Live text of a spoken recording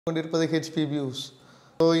கொண்டிருப்பது HP Views.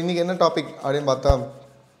 So இன்றைக்கி என்ன டாபிக் அப்படின்னு பார்த்தா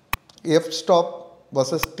F-Stop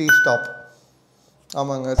vs T-Stop.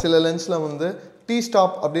 ஆமாங்க, சில லென்ஸில் வந்து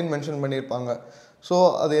T-Stop அப்படின்னு மென்ஷன் பண்ணியிருப்பாங்க. ஸோ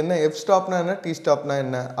அது என்ன F-Stopனா என்ன, T-Stopனா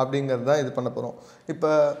என்ன அப்படிங்கிறது தான் இது பண்ண போகிறோம். இப்போ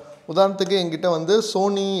உதாரணத்துக்கு என்கிட்ட வந்து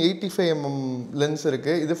சோனி 85mm லென்ஸ்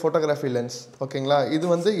இருக்குது. இது ஃபோட்டோகிராஃபி லென்ஸ், ஓகேங்களா. இது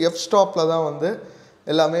வந்து F-Stopல தான் வந்து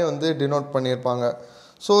எல்லாமே வந்து டினோட் பண்ணியிருப்பாங்க.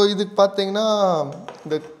 ஸோ இதுக்கு பார்த்தீங்கன்னா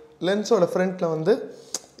இந்த லென்ஸோட ஃப்ரண்ட்டில் வந்து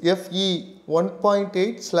FE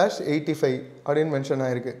 1.8/85 அப்படின்னு மென்ஷன்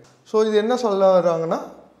ஆகிருக்கு. ஸோ இது என்ன சொல்ல வர்றாங்கன்னா,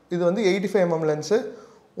 இது வந்து 85mm லென்ஸு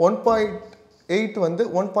 1.8 வந்து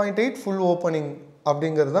 1.8 ஃபுல் ஓப்பனிங்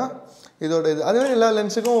அப்படிங்கிறது தான் இதோட இது. அதே மாதிரி எல்லா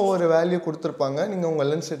லென்ஸுக்கும் ஒவ்வொரு வேல்யூ கொடுத்துருப்பாங்க. நீங்கள் உங்கள்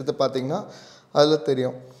லென்ஸ் எடுத்து பார்த்தீங்கன்னா அதில்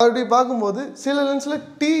தெரியும். அப்படி பார்க்கும்போது சில லென்ஸில்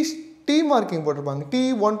டி மார்க்கிங் போட்டிருப்பாங்க,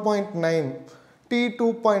 T1.9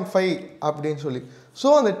 T2.5 அப்படின்னு சொல்லி. ஸோ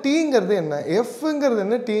அந்த டீங்கிறது என்ன, எஃப்ங்கிறது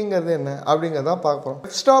என்ன, டீங்கிறது என்ன அப்படிங்கிறத பார்க்க போகிறோம்.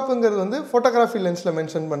 F-Stopங்கிறது வந்து ஃபோட்டோகிராஃபி லென்ஸில்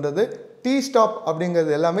மென்ஷன் பண்ணுறது. T-Stop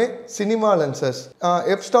அப்படிங்கிறது எல்லாமே சினிமா லென்சஸ்.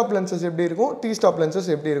 F-Stop லென்சஸ் எப்படி இருக்கும், T-Stop லென்சஸ்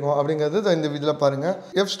எப்படி இருக்கும் அப்படிங்கிறது இந்த இதில் பாருங்கள்.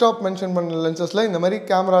 F-Stop மென்ஷன் பண்ண லென்சஸில் இந்த மாதிரி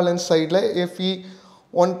கேமரா லென்ஸ் சைடில் FE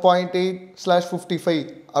 1.8/55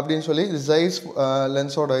 அப்படின்னு சொல்லி இது ஜைஸ்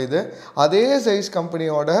லென்ஸோட இது. அதே ஜைஸ்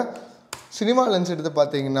கம்பெனியோட சினிமா லென்ஸ் எடுத்து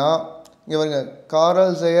பார்த்தீங்கன்னா இவங்க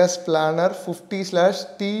காரல் ஜெயஸ் பிளானர்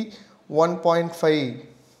 50/T1.5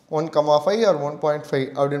 1,5 or 1.5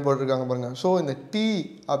 அப்படின்னு போட்டிருக்காங்க பாருங்கள். ஸோ இந்த T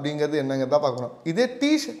அப்படிங்கிறது என்னங்கிறதா பார்க்குறோம். இதே T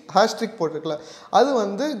ஹேஷ்ட்ரிக் போட்டிருக்கல, அது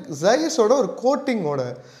வந்து ஜைஸோட ஒரு கோட்டிங்கோட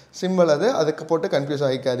சிம்பிள். அதுக்கு போட்டு கன்ஃபியூஸ்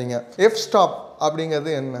ஆகிக்காதீங்க. F-Stop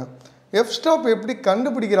அப்படிங்கிறது என்ன, F-Stop எப்படி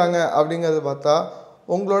கண்டுபிடிக்கிறாங்க அப்படிங்கிறது பார்த்தா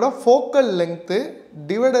உங்களோட focal length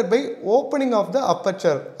divided by opening of the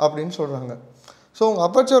aperture அப்படின்னு சொல்கிறாங்க. ஸோ உங்கள்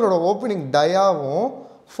அப்பர்ச்சரோட ஓப்பனிங் டயாவும்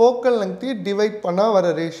ஃபோக்கல் லெங்க்த்தையும் டிவைட் பண்ணால் வர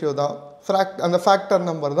ரேஷியோ தான் அந்த ஃபேக்டர்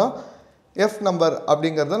நம்பர் தான் F நம்பர்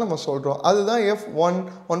அப்படிங்கிறத நம்ம சொல்கிறோம். அதுதான் F1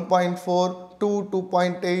 1.4 2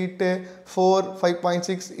 2.8 4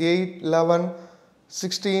 5.6 8 11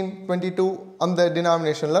 16 22 அந்த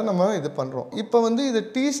டினாமினேஷனில் நம்ம இது பண்ணுறோம். இப்போ வந்து இது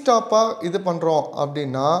T-Stopஆக இது பண்ணுறோம்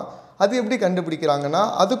அப்படின்னா அது எப்படி கண்டுபிடிக்கிறாங்கன்னா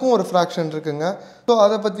அதுக்கும் ஒரு ஃப்ராக்ஷன் இருக்குங்க. ஸோ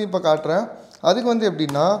அதை பற்றி இப்போ காட்டுறேன். அதுக்கு வந்து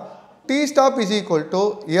எப்படின்னா T-Stop is equal to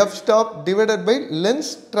F-Stop divided by lens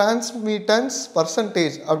transmittance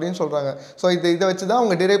percentage அப்படின்னு சொல்கிறாங்க. ஸோ இதை வச்சு தான்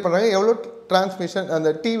அவங்க டிரைவ் பண்ணுறாங்க எவ்வளோ டிரான்ஸ்மிஷன் அந்த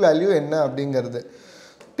T வேல்யூ என்ன அப்படிங்கிறது.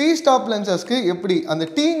 T-Stop லென்சஸ்க்கு எப்படி அந்த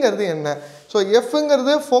Tங்கிறது என்ன. ஸோ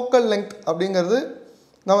Fங்கிறது ஃபோக்கல் லெங்த் அப்படிங்கிறது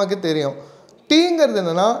நமக்கு தெரியும். Tங்கிறது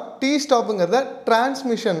என்னென்னா T-Stopங்கிறத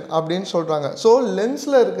டிரான்ஸ்மிஷன் அப்படின்னு சொல்கிறாங்க. ஸோ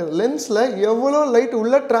லென்ஸில் எவ்வளோ லைட்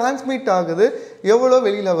உள்ளே டிரான்ஸ்மிட் ஆகுது, எவ்வளோ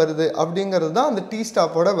வெளியில் வருது அப்படிங்கிறது தான் அந்த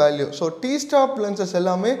T-Stopோட வேல்யூ. ஸோ T-Stop லென்சஸ்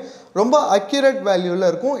எல்லாமே ரொம்ப அக்யூரேட் வேல்யூவில்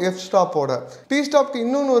இருக்கும் F-Stopோட. T-Stopக்கு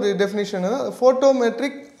இன்னொன்று ஒரு டெஃபினிஷன்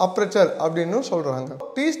ஃபோட்டோமெட்ரிக் அப்ரச்சர் அப்படின்னு சொல்கிறாங்க.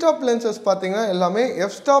 T-Stop லென்சஸ் பார்த்தீங்கன்னா எல்லாமே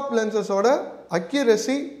F-Stop லென்சஸோட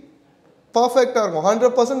அக்யூரசி பர்ஃபெக்டாக இருக்கும்,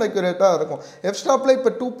 100% அக்யூரேட்டாக இருக்கும். F-Stopல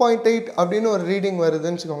இப்போ 2.8 அப்படின்னு ஒரு ரீடிங்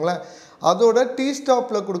வருதுன்னு வச்சுக்கோங்களேன், அதோட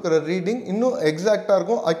T-Stopல கொடுக்குற ரீடிங் இன்னும் எக்ஸாக்டாக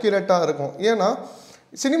இருக்கும், அக்யூரேட்டாக இருக்கும். ஏன்னா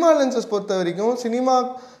சினிமா லென்சஸ் பொறுத்த வரைக்கும்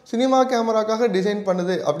சினிமா கேமராக்காக டிசைன்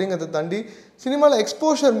பண்ணுது அப்படிங்கிறத தாண்டி சினிமாவில்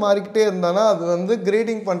எக்ஸ்போஷர் மாறிக்கிட்டே இருந்தானா அது வந்து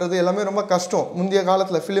கிரேடிங் பண்ணுறது எல்லாமே ரொம்ப கஷ்டம் முந்தைய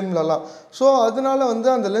காலத்தில் ஃபிலிம்லலாம். ஸோ அதனால வந்து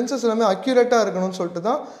அந்த லென்சஸ் எல்லாமே அக்யூரேட்டாக இருக்கணும்னு சொல்லிட்டு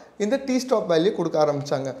தான் இந்த T-Stop வேல்யூ கொடுக்க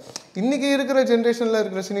ஆரம்பித்தாங்க. இன்றைக்கி இருக்கிற ஜென்ரேஷனில்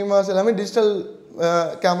இருக்கிற சினிமாஸ் எல்லாமே டிஜிட்டல்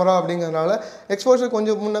கேமரா அப்படிங்கிறதுனால எக்ஸ்போஷர்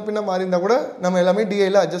கொஞ்சம் முன்ன பின்ன மாறி இருந்தால் கூட நம்ம எல்லாமே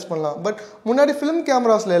DIயில் அட்ஜஸ்ட் பண்ணலாம். பட் முன்னாடி ஃபிலிம்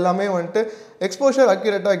கேமராஸில் எல்லாமே வந்துட்டு எக்ஸ்போஷர்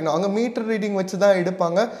அக்யூரேட்டாக இருக்கணும், அங்கே மீட்டர் ரீடிங் வச்சு தான்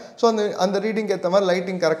எடுப்பாங்க. ஸோ அந்த ரீடிங் ஏற்ற மாதிரி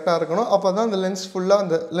லைட்டிங் கரெக்டாக இருக்கணும். அப்போ தான் அந்த லென்ஸ் ஃபுல்லாக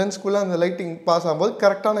அந்த லென்ஸ்குள்ளே அந்த லைட்டிங் பாஸ் ஆகும்போது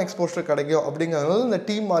கரெக்டான எக்ஸ்போஷர் கிடைக்கும். அப்படிங்கிறதுனால இந்த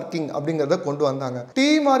T மார்க்கிங் அப்படிங்கிறத கொண்டு வந்தாங்க. T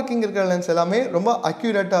மார்க்கிங் இருக்கிற லென்ஸ் எல்லாமே ரொம்ப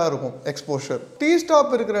அக்யூரேட்டாக இருக்கும் எக்ஸ்போஷர். T-Stop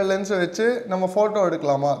இருக்கிற லென்ஸை வச்சு நம்ம ஃபோட்டோ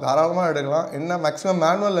எடுக்கலாமா, தாராளமாக எடுக்கலாம். என்ன மேக்ஸிமம்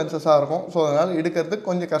மேனுவல் லென்சஸாக இருக்கும். ஸோ அதனால் எடுக்கிறதுக்கு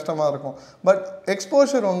கொஞ்சம் கஷ்டமாக இருக்கும். பட்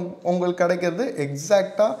எக்ஸ்போஷர் உங்களுக்கு கிடைக்கிறது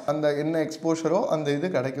எக்ஸாக்டாக அந்த என்ன எக்ஸ்போஷரோ அந்த இது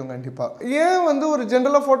கிடைக்கும் கண்டிப்பாக. ஏன் வந்து ஒரு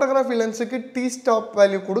ஜென்ரலாக ஃபோட்டோகிராஃபி லென்ஸுக்கு T-Stop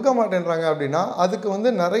வேல்யூ கொடுக்க மாட்டேன்றாங்க அப்படின்னா அதுக்கு வந்து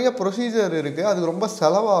நிறைய ப்ரொசீஜர் இருக்குது, அது ரொம்ப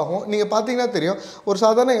செலவாகும். நீங்கள் பார்த்தீங்கன்னா தெரியும், ஒரு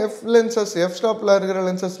சாதாரண F-Stopல இருக்கிற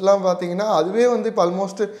லென்சஸ்லாம் பார்த்தீங்கன்னா அதுவே வந்து இப்போ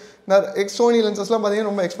ஆல்மோஸ்ட் சோனி லென்சஸ்லாம்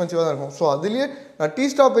பார்த்தீங்கன்னா ரொம்ப எக்ஸ்பென்சிவாக தான் இருக்கும். ஸோ அதுலேயே நான்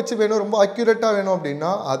T-Stop வச்சு வேணும், ரொம்ப அக்யூரேட்டாக வேணும்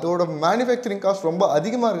அப்படின்னா அதோட மேனுஃபேக்சரிங் காஸ்ட் ரொம்ப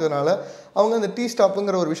அதிகமாக இருக்கிறதுனால அவங்க அந்த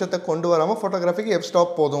T-Stopங்கிற ஒரு விஷயத்தை கொண்டு வராமல் ஃபோட்டோகிராஃபிக்கு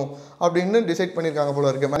F-Stop போதும் அப்படின்னு டிசைட் பண்ணியிருக்காங்க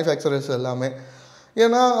போல இருக்குது மேனுஃபேக்சரர்ஸ் எல்லாமே.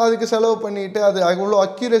 ஏன்னா அதுக்கு செலவு பண்ணிவிட்டு அது அவ்வளோ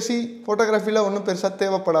அக்யூரசி ஃபோட்டோகிராஃபியில் ஒன்றும் பெருசாக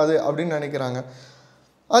தேவைப்படாது அப்படின்னு நினைக்கிறாங்க.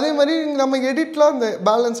 அதே மாதிரி நம்ம எடிட்லாம் இந்த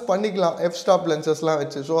பேலன்ஸ் பண்ணிக்கலாம் F-Stop லென்சஸ்லாம்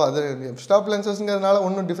வச்சு. ஸோ அது F-Stop லென்சஸ்ங்கிறதுனால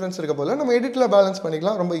ஒன்றும் டிஃப்ரென்ஸ் இருக்க போல, நம்ம எடிட்டில் பேலன்ஸ்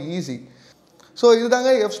பண்ணிக்கலாம், ரொம்ப ஈஸி. ஸோ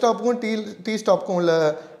இதுதாங்க F-Stopக்கும் T-Stopக்கும் உள்ள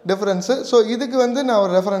டிஃப்ரென்ஸு. ஸோ இதுக்கு வந்து நான்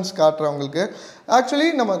ஒரு ரெஃபரன்ஸ் காட்டுறேன் உங்களுக்கு. ஆக்சுவலி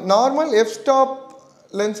நம்ம நார்மல் f-stop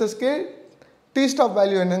லென்சஸ்க்கே T-stop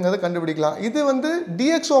வேல்யூ என்னங்கிறத கண்டுபிடிக்கலாம். இது வந்து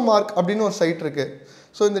DxO Mark அப்படின்னு ஒரு சைட் இருக்குது.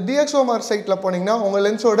 ஸோ இந்த DxO Mark சைட்டில் போனீங்கன்னா உங்கள்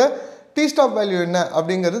லென்ஸோட T-stop வேல்யூ என்ன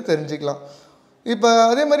அப்படிங்கிறது தெரிஞ்சுக்கலாம். இப்போ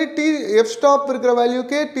அதே மாதிரி f-stop இருக்கிற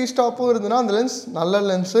வேல்யூக்கே T-stopவும் இருந்ததுன்னா அந்த லென்ஸ் நல்ல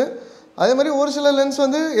லென்ஸு. அதே மாதிரி ஒரு சில லென்ஸ்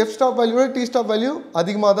வந்து f-stop வேல்யூவோட T-stop வேல்யூ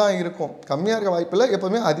அதிகமாக தான் இருக்கும். கம்மியாக இருக்க வாய்ப்பு இல்லை,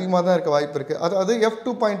 எப்போவுமே அதிகமாக தான் இருக்க வாய்ப்பு இருக்குது. அதாவது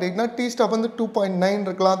f2.8னா T-stop வந்து 2.9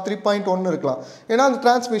 இருக்கலாம், 3.1 இருக்கலாம். ஏன்னா அந்த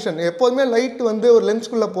டிரான்ஸ்மிஷன் எப்போதுமே லைட் வந்து ஒரு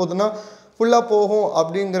லென்ஸ்குள்ளே போகுதுன்னா ஃபுல்லாக போகும்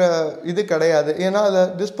அப்படிங்கிற இது கிடையாது. ஏன்னா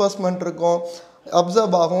அதில் டிஸ்பர்ஸ்மெண்ட் இருக்கும்,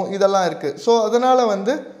 அப்சர்வ் ஆகும், இதெல்லாம் இருக்குது. ஸோ அதனால்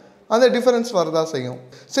வந்து அந்த டிஃபரன்ஸ் வரதா செய்யும்.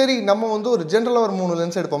 சரி, நம்ம வந்து ஒரு ஜென்ரலாக ஒரு 3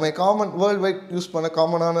 lens எடுப்போமே. Common world wide use பண்ண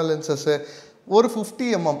காமனான லென்சஸ்ஸு ஒரு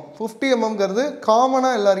 50mm. 50mmங்கிறது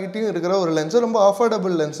காமனாக எல்லாருக்கிட்டையும் இருக்கிற ஒரு லென்ஸு, ரொம்ப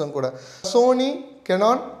அஃபோர்டபுள் லென்ஸும் கூட. சோனி,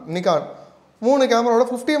 கெனான், நிகான் 3 கேமராவோட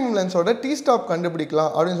 50mm லென்ஸோட T-stop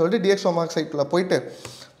கண்டுபிடிக்கலாம் அப்படின்னு சொல்லிட்டு DxO Mark சைட்டில் போயிட்டு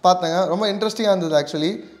பார்த்தேங்க. ரொம்ப இன்ட்ரெஸ்டிங்காக இருந்தது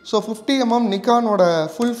actually. So 50mm நிகானோட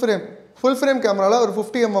full frame கேமராவில் ஒரு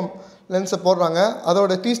 50mm லென்ஸை போடுறாங்க.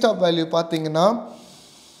 அதோட T-stop வேல்யூ பார்த்தீங்கன்னா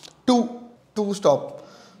 2 ஸ்டாப்.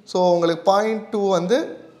 ஸோ உங்களுக்கு 0.2 வந்து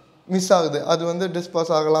மிஸ் ஆகுது. அது வந்து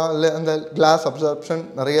டிஸ்பர்ஸ் ஆகலாம், இல்லை அந்த கிளாஸ் அப்சர்ப்ஷன்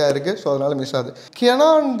நிறையா இருக்குது. ஸோ அதனால் மிஸ் ஆகுது.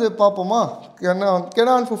 கெனான் பார்ப்போமா.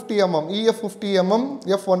 Canon 50mm EF 50mm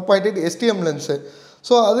f1.8 STM lens.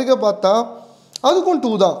 So அதுக்கு பார்த்தா அதுக்கும்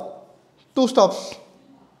 2 தான், 2 ஸ்டாப்ஸ்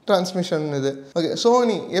டிரான்ஸ்மிஷன் இது. Okay,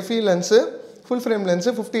 Sony FE lens full frame lens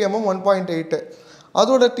 50mm 1.8,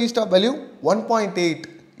 அதோட T-stop வேல்யூ 1.8.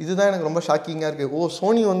 இதுதான் எனக்கு ரொம்ப ஷாக்கிங்காக இருக்குது. ஓ,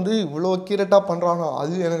 சோனி வந்து இவ்வளோ அக்யூரேட்டாக பண்ணுறாங்க,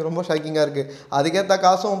 அது எனக்கு ரொம்ப ஷாக்கிங்காக இருக்குது. அதுக்கேற்ற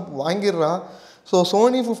காசும் வாங்கிடுறான். ஸோ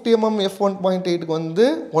சோனி 50mm f1.8க்கு வந்து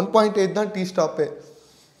 1.8 தான் T-stopே.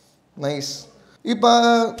 நைஸ். இப்போ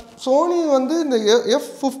சோனி வந்து இந்த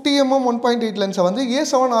f50mm 1.8 லென்ஸை வந்து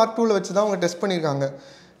A7R2வில் வச்சு தான் அவங்க டெஸ்ட் பண்ணியிருக்காங்க.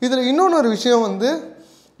 இதில் இன்னொன்று ஒரு விஷயம் வந்து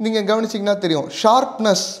நீங்கள் கவனிச்சிங்கன்னா தெரியும்.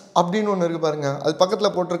 ஷார்ப்னஸ் அப்படின்னு ஒன்று இருக்குது பாருங்கள். அது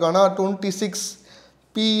பக்கத்தில் போட்டிருக்கானா 26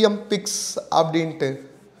 P-Mpix அப்படின்ட்டு.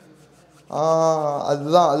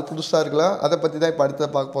 அதுதான், அது புதுசாக இருக்குல்ல. அதை பற்றி தான் இப்போ அடுத்த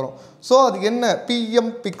பார்க்க போகிறோம். ஸோ அது என்ன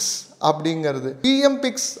P-Mpix அப்படிங்கிறது?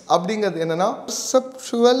 P-Mpix அப்படிங்கிறது என்னென்னா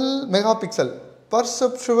பர்செப்சுவல்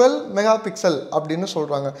மெகாபிக்சல் அப்படின்னு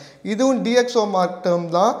சொல்கிறாங்க. இதுவும் DxO Mark டேர்ம்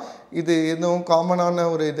தான். இது எதுவும் காமனான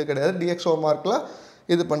ஒரு இது கிடையாது. DxO Markல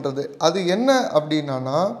இது பண்ணுறது அது என்ன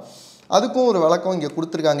அப்படின்னா அதுக்கும் ஒரு விளக்கம் இங்கே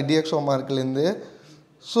கொடுத்துருக்காங்க DxO Markலேருந்து.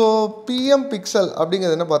 ஸோ P-Mpixel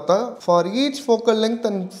அப்படிங்கிறது என்ன பார்த்தா, for each focal length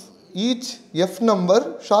and each f number,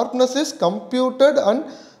 sharpness is computed and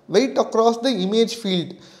weight across the image field,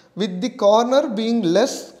 with the corner being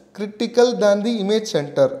less critical than the image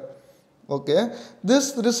center. Okay, this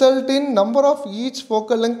result in number of each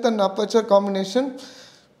focal length and aperture combination.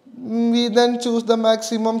 We then choose the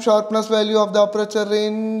maximum sharpness value of the aperture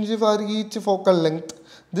range for each focal length.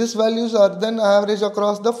 These values are then averaged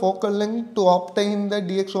across the focal length to obtain the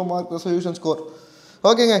DxO Mark resolution score.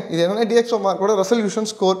 ஓகேங்க, இது என்னென்னா DxO Markோட resolution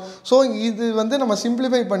score. So இது வந்து நம்ம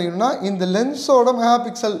simplify பண்ணிடணும்னா இந்த லென்ஸோட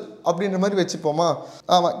megapixel அப்படின்ற மாதிரி வச்சுப்போமா.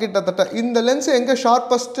 ஆமாம், கிட்டத்தட்ட இந்த லென்ஸ் எங்கே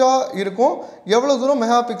ஷார்ப்பஸ்ட்டாக இருக்கும், எவ்வளோ தூரம்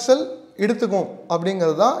மெகாபிக்சல் எடுத்துக்கும்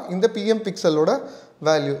அப்படிங்கிறது தான் இந்த P-Mpixலோட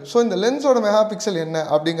வேல்யூ. ஸோ இந்த லென்ஸோட மெகாபிக்சல் என்ன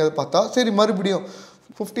அப்படிங்கிறது பார்த்தா, சரி மறுபடியும்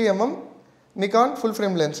 50mm நிகான் ஃபுல்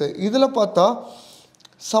ஃப்ரேம் லென்ஸு இதில் பார்த்தா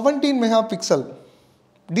 17 மெகாபிக்சல்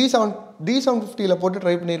D750யில் போட்டு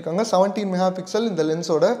ட்ரை பண்ணியிருக்காங்க. 17 மெகாபிக்சல் இந்த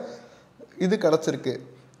லென்ஸோட இது கிடச்சிருக்கு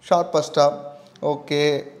ஷார்ப்பஸ்ட்டாக. ஓகே,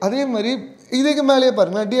 அதே மாதிரி இதுக்கு மேலேயே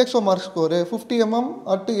பாருங்கள் DxO Mark score 50mm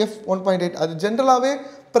at f1.8. அது ஜென்ரலாகவே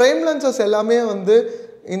ப்ரைம் லென்சஸ் எல்லாமே வந்து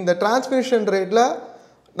இந்த டிரான்ஸ்மிஷன் ரேட்டில்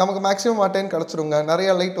நமக்கு மேக்ஸிமம் அட்டைன் கிடச்சிருங்க,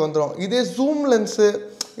 நிறையா லைட் வந்துடும். இதே ஜூம் லென்ஸு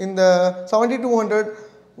இந்த 70-200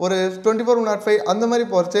 ஒரு 24-105 அந்த மாதிரி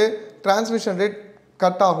போகிறச்சு டிரான்ஸ்மிஷன் ரேட்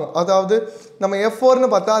கட் ஆகும். அதாவது நம்ம f4ன்னு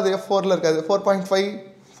பார்த்தா அது f4ல் இருக்காது, 4.5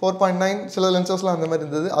 4.9 சில லென்சஸ்லாம் அந்த மாதிரி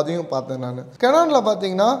இருந்தது, அதையும் பார்த்தேன் நான். கெனானில்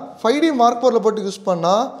பார்த்தீங்கன்னா 5D Mark 4ல் போட்டு யூஸ்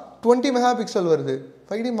பண்ணால் 20 மெகாபிக்சல் வருது.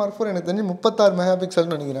 5D Mark 4 எனக்கு தெரிஞ்சு 36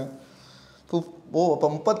 மெகாபிக்சல்னு நினைக்கிறேன். அப்போ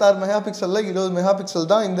 36 மெகாபிக்சலில் 20 மெகாபிக்சல்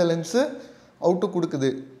தான் இந்த லென்ஸு அவுட்டு கொடுக்குது.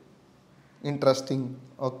 இன்ட்ரெஸ்டிங்.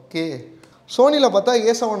 ஓகே, சோனியில் பார்த்தா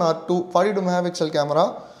A7R2 42 மெகாபிக்சல் கேமரா.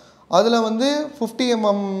 அதில் வந்து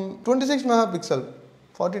 50mm 26 மெகாபிக்சல்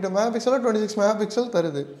 42 மெகாபிக்சலில் 26 மெகாபிக்சல்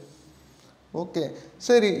தருது. ஓகே,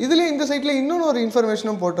 சரி. இதுலேயே இந்த சைட்டில் இன்னொன்று ஒரு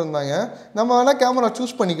இன்ஃபர்மேஷனும் போட்டிருந்தாங்க, நம்ம வேணால் கேமரா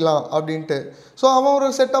சூஸ் பண்ணிக்கலாம் அப்படின்ட்டு. ஸோ அவன் ஒரு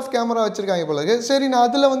செட் ஆஃப் கேமரா வச்சுருக்காங்க போல. சரி, நான்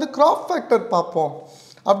அதில் வந்து கிராப் ஃபேக்டர் பார்ப்போம்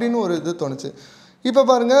அப்படின்னு ஒரு இது தோணுச்சு. இப்போ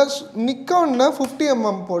பாருங்கள் நிக்கானில்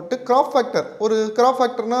 50mm போட்டு கிராப் ஃபேக்டர், ஒரு கிராப்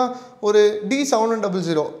ஃபேக்டர்னால் ஒரு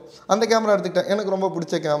D7100 அந்த கேமரா எடுத்துக்கிட்டேன். எனக்கு ரொம்ப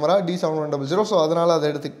பிடிச்ச கேமரா D7100. ஸோ அதனால் அதை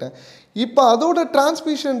எடுத்துக்கிட்டேன். இப்போ அதோட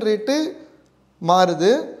டிரான்ஸ்மிஷன் ரேட்டு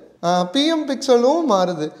மாறுது, P-Mpixலும்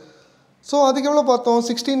மாறுது. ஸோ அதுக்கு எவ்வளோ பார்த்தோம்,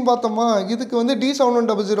 16 பார்த்தோமா. இதுக்கு வந்து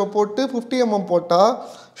D7100 போட்டு 50mm போட்டால்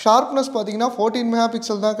ஷார்ப்னஸ் பார்த்தீங்கன்னா 14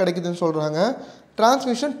 மெகாபிக்சல் தான் கிடைக்குதுன்னு சொல்கிறாங்க.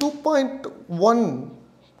 டிரான்ஸ்மிஷன் 2.1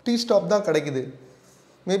 T-Stop தான் கிடைக்குது.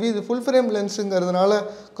 மேபி இது ஃபுல் ஃப்ரேம் லென்ஸுங்கிறதுனால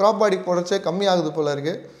க்ராப் பாடி போடச்சே கம்மியாகுது போல்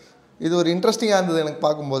இருக்குது. இது ஒரு இன்ட்ரெஸ்டிங்காக இருந்தது எனக்கு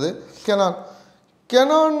பார்க்கும்போது. Canon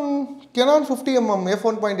 50mm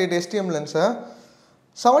f1.8 STM லென்ஸை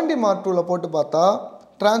 70 Mark 2ல் போட்டு பார்த்தா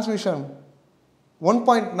டிரான்ஸ்மிஷன்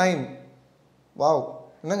 1.9. வாவ்,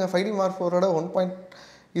 என்னங்க 5D Mark 4ஓட 1.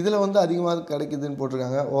 இதில் வந்து அதிகமாக கிடைக்குதுன்னு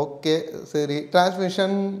போட்டிருக்காங்க. ஓகே சரி.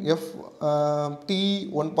 Transmission FT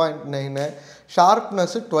 1.9,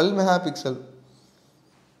 sharpness 12 megapixel.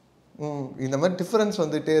 இந்த மாதிரி டிஃப்ரென்ஸ்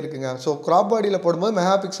வந்துகிட்டே இருக்குங்க. ஸோ க்ராப் பாடியில் போடும்போது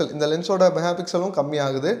மெகாபிக்சல், இந்த லென்ஸோட மெகாபிக்சலும்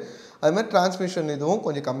கம்மியாகுது. அதுமாதிரி டிரான்ஸ்மிஷன் இதுவும்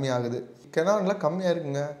கொஞ்சம் கம்மியாகுது. கெனானில் கம்மியாக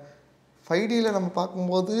இருக்குங்க. 5Dயில் நம்ம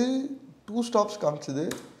பார்க்கும்போது 2 stops காமிச்சுது,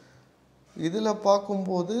 இதில்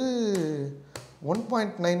பார்க்கும்போது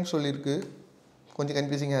 1.9 சொல்லியிருக்கு. கொஞ்சம்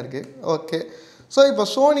கன்ஃபியூசிங்காக இருக்குது. ஓகே. ஸோ இப்போ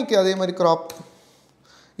சோனிக்கு அதே மாதிரி க்ராப்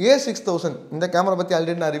A6000 இந்த கேமரா பற்றி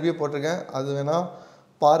ஆல்ரெடி நான் ரிவ்யூ போட்டிருக்கேன், அது வேணால்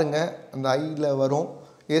பாருங்கள், அந்த ஐயில் வரும்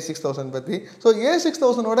A6000 பற்றி. So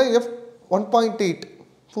A6000ஓட f1.8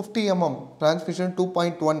 50mm transmission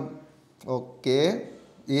 2.1. Okay,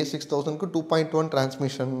 A6000க்கு 2.1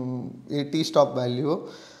 transmission T-Stop value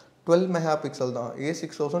 12 megapixel தான்.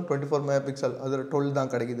 A6000 24 மெகாபிக்சல், அதில் 12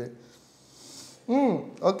 தான் கிடைக்குது.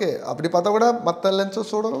 ஓகே, அப்படி பார்த்தா கூட மற்ற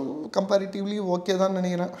லென்சஸோட கம்பேரிட்டிவ்லி ஓகே தான்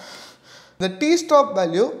நினைக்கிறேன். இந்த T-Stop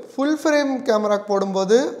வேல்யூ ஃபுல் ஃப்ரேம் கேமராக்கு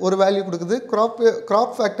போடும்போது ஒரு வேல்யூ கொடுக்குது,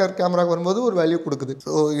 க்ராப் ஃபேக்டர் கேமராக்கு வரும்போது ஒரு வேல்யூ கொடுக்குது.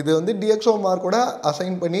 ஸோ இது வந்து DxO மார்க்கோட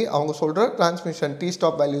அசைன் பண்ணி அவங்க சொல்கிற டிரான்ஸ்மிஷன்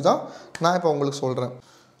T-Stop வேல்யூ தான் நான் இப்போ உங்களுக்கு சொல்கிறேன்.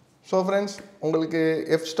 ஸோ ஃப்ரெண்ட்ஸ், உங்களுக்கு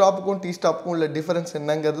Fstopக்கும் T-Stopக்கும் உள்ள டிஃபரன்ஸ்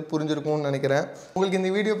என்னங்கிறது புரிஞ்சிருக்கும்னு நினைக்கிறேன். உங்களுக்கு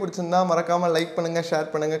இந்த வீடியோ பிடிச்சிருந்தா மறக்காமல் லைக் பண்ணுங்கள்,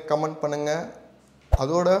 ஷேர் பண்ணுங்கள், கமெண்ட் பண்ணுங்கள்,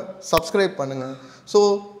 அதோட சப்ஸ்கிரைப் பண்ணுங்கள். ஸோ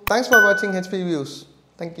தேங்க்ஸ் ஃபார் வாட்சிங் HP Views.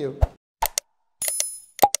 தேங்க்யூ.